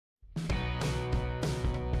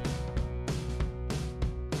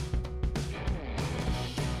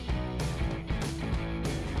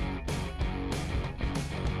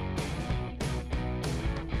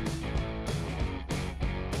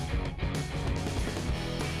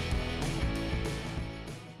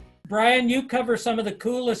Brian, you cover some of the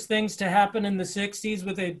coolest things to happen in the 60s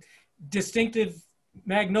with a distinctive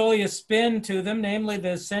Magnolia spin to them, namely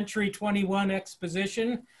the Century 21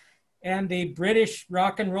 exposition and the British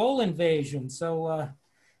rock and roll invasion. So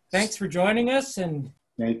thanks for joining us. And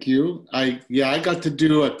thank you. I got to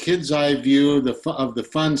do a kid's eye view of the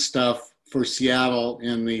fun stuff for Seattle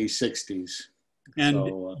in the 60s. And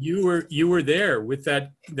so, you were there with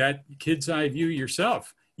that kid's eye view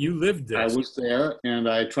yourself. You lived this. I was there, and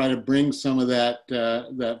I try to bring some of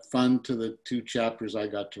that fun to the 2 chapters I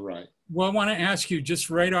got to write. Well, I want to ask you just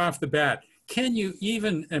right off the bat, can you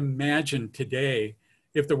even imagine today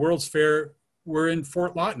if the World's Fair were in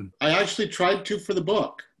Fort Lawton? I actually tried to for the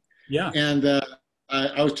book. Yeah. And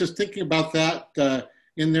I was just thinking about that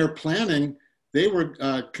in their planning. They were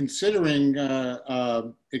considering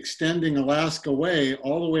extending Alaska Way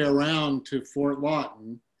all the way around to Fort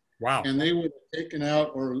Lawton. Wow. And they would have taken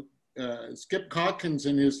out, or Skip Calkins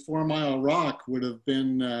and his 4 Mile Rock would have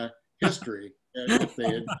been history if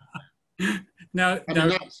they had. Now,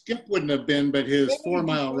 not Skip wouldn't have been, but his 4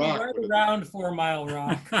 Mile Rock. Right around 4 Mile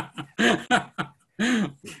Rock.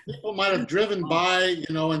 People might have driven by,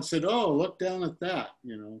 and said, "Oh, look down at that,"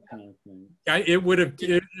 kind of thing. It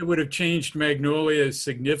would have changed Magnolia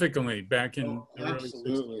significantly back in.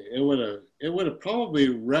 Absolutely, it would have probably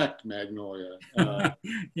wrecked Magnolia.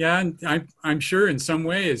 Yeah, and I'm sure in some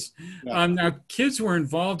ways. Yeah. Now, kids were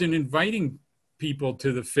involved in inviting people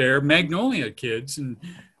to the fair, Magnolia kids, and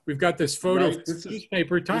we've got this photo right. from the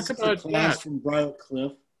newspaper. Talk about that. From Briar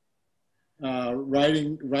Cliff.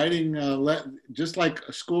 Writing, just like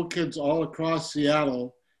school kids all across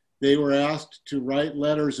Seattle, they were asked to write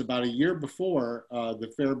letters about a year before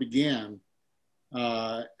the fair began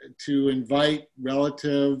to invite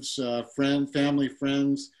relatives, family,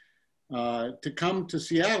 friends to come to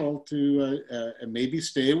Seattle to maybe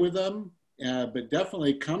stay with them, but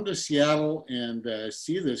definitely come to Seattle and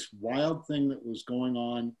see this wild thing that was going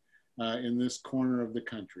on in this corner of the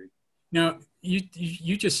country. Now,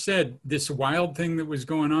 you just said this wild thing that was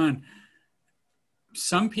going on.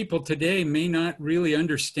 Some people today may not really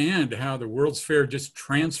understand how the World's Fair just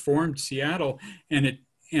transformed Seattle, and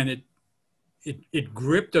it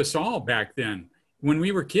gripped us all back then. When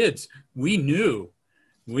we were kids, we knew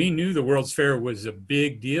the World's Fair was a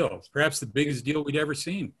big deal, perhaps the biggest deal we'd ever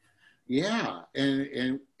seen. Yeah,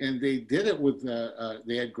 and they did it with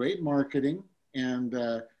they had great marketing, and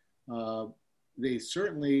they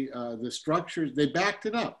certainly, the structures, they backed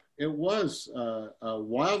it up. It was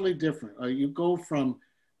wildly different. You go from,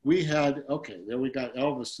 there we got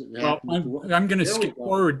Elvis. Well, I'm going to skip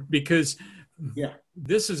forward because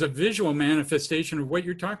this is a visual manifestation of what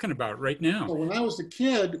you're talking about right now. So when I was a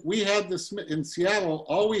kid, we had in Seattle,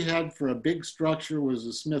 all we had for a big structure was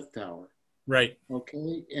the Smith Tower. Right.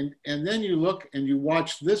 Okay. And then you look and you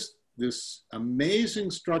watch this amazing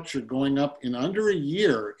structure going up in under a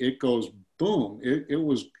year. It goes boom.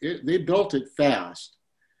 They built it fast.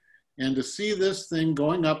 And to see this thing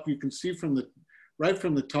going up, you can see right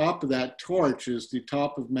from the top of that torch is the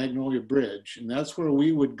top of Magnolia Bridge. And that's where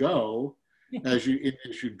we would go. As you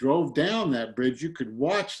drove down that bridge, you could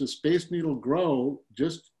watch the Space Needle grow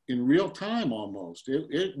just in real time almost.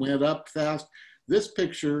 It went up fast. This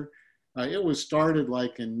picture, it was started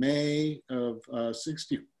like in May of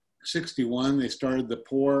 61. They started the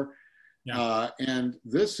pour. Yeah. And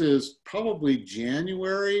this is probably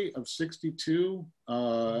January of 62.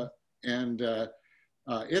 And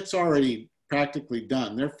it's already practically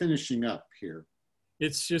done. They're finishing up here.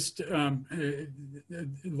 It's just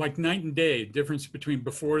like night and day difference between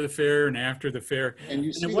before the fair and after the fair. And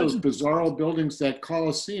you see those bizarro buildings, that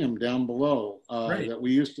Coliseum down below that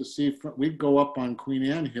we used to see. We'd go up on Queen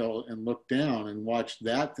Anne Hill and look down and watch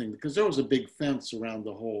that thing because there was a big fence around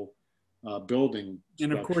the whole building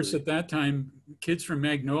structure. And of course, at that time, kids from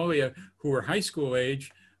Magnolia who were high school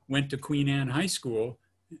age went to Queen Anne High School,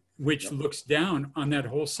 which looks down on that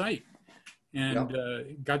whole site, and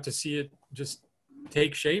got to see it just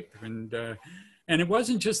take shape. And it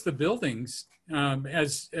wasn't just the buildings,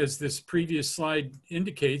 as this previous slide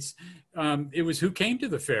indicates. It was who came to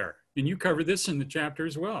the fair, and you cover this in the chapter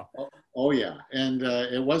as well. Oh yeah, and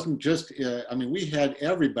it wasn't just. We had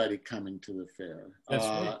everybody coming to the fair. That's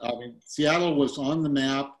right. Seattle was on the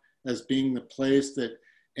map as being the place that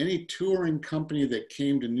any touring company that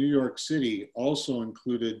came to New York City also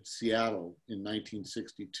included Seattle in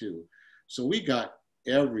 1962. So we got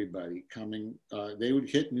everybody coming. They would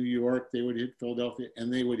hit New York, they would hit Philadelphia,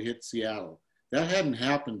 and they would hit Seattle. That hadn't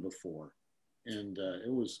happened before, and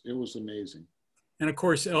it was amazing. And of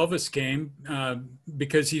course, Elvis came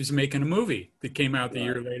because he was making a movie that came out the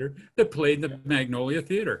year later that played in the Magnolia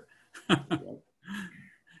Theater.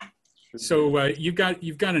 So you've got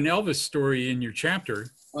an Elvis story in your chapter.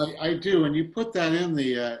 I do, and you put that in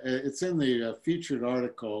the, it's in the featured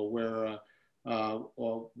article where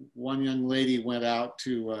well, one young lady went out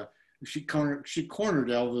to, she cornered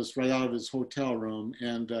Elvis right out of his hotel room,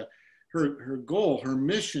 and her goal, her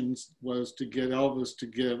mission was to get Elvis to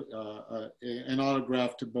give an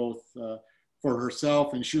autograph to both for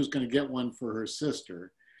herself, and she was going to get one for her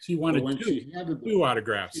sister. She wanted two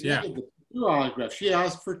autographs. Yeah. Two autographs. She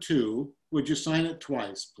asked for two. Would you sign it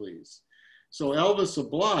twice, please? So Elvis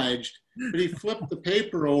obliged, but he flipped the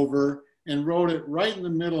paper over and wrote it right in the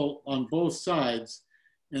middle on both sides.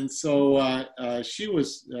 And so she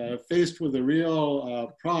was faced with a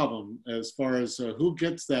real problem as far as who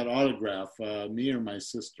gets that autograph, me or my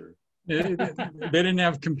sister. They didn't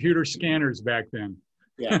have computer scanners back then.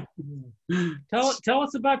 Yeah. Tell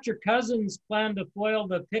us about your cousin's plan to foil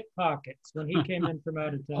the pickpockets when he came in from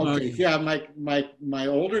out of town. Okay, yeah, my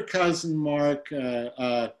older cousin Mark,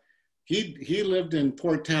 he lived in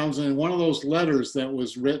Port Townsend, and one of those letters that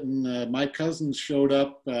was written, my cousin showed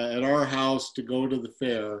up at our house to go to the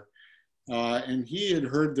fair, and he had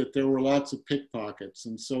heard that there were lots of pickpockets,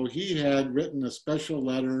 and so he had written a special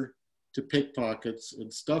letter to pickpockets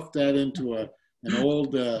and stuffed that into an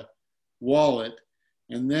old wallet,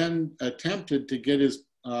 and then attempted to get his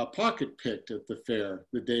pocket picked at the fair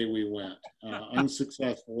the day we went,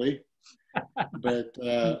 unsuccessfully, but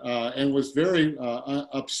and was very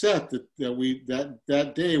upset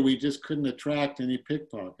that day we just couldn't attract any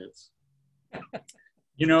pickpockets.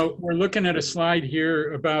 You know, we're looking at a slide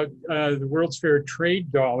here about the World's Fair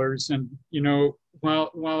trade dollars, and you know,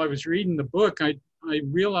 while I was reading the book, I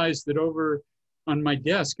realized that over on my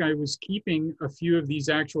desk I was keeping a few of these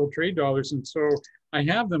actual trade dollars, and so I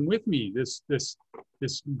have them with me. This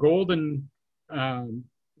golden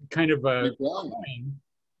kind of a coin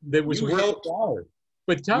that was worth $1.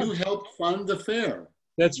 But you helped fund the fair.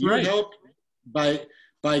 That's right. You helped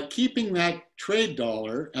by keeping that trade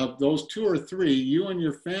dollar of those 2 or 3. You and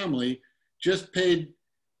your family just paid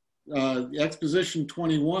Exposition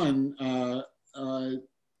 21.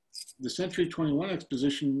 The Century 21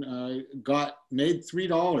 Exposition made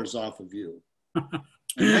 $3 off of you, and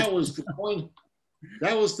that was the coin.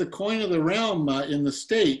 That was the coin of the realm in the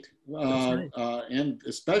state, right. And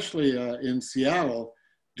especially in Seattle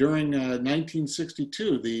during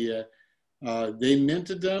 1962. They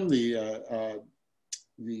minted them. The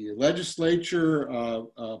legislature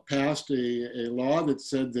passed a law that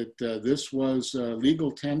said that this was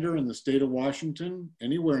legal tender in the state of Washington,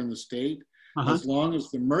 anywhere in the state, as long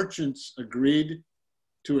as the merchants agreed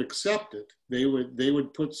to accept it. They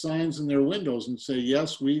would put signs in their windows and say,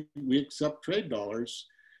 yes, we accept trade dollars,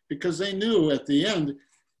 because they knew at the end,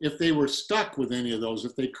 if they were stuck with any of those,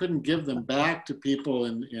 if they couldn't give them back to people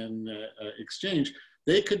in exchange,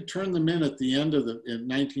 they could turn them in at the end of in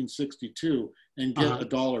 1962 and get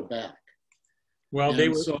 $1 back. Well, they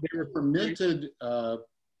were minted,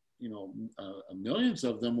 millions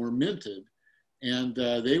of them were minted, and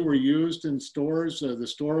they were used in stores. The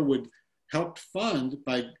store would help fund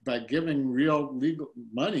by giving real legal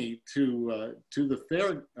money to the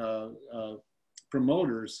fair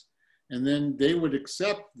promoters, and then they would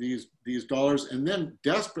accept these dollars and then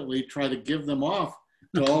desperately try to give them off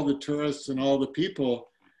to all the tourists and all the people,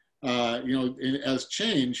 as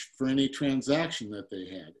change for any transaction that they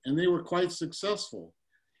had. And they were quite successful.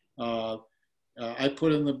 I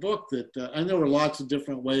put in the book that, and there were lots of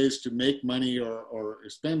different ways to make money or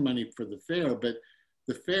spend money for the fair, but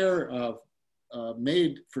the fair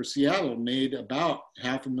for Seattle made about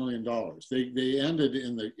 $500,000. They ended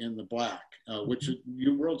in the black, which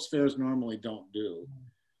World's Fairs normally don't do.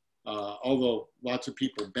 Although lots of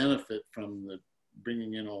people benefit from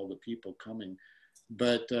bringing in all the people coming.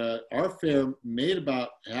 But our fair made about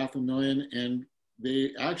 $500,000, and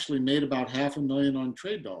they actually made about $500,000 on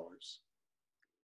trade dollars.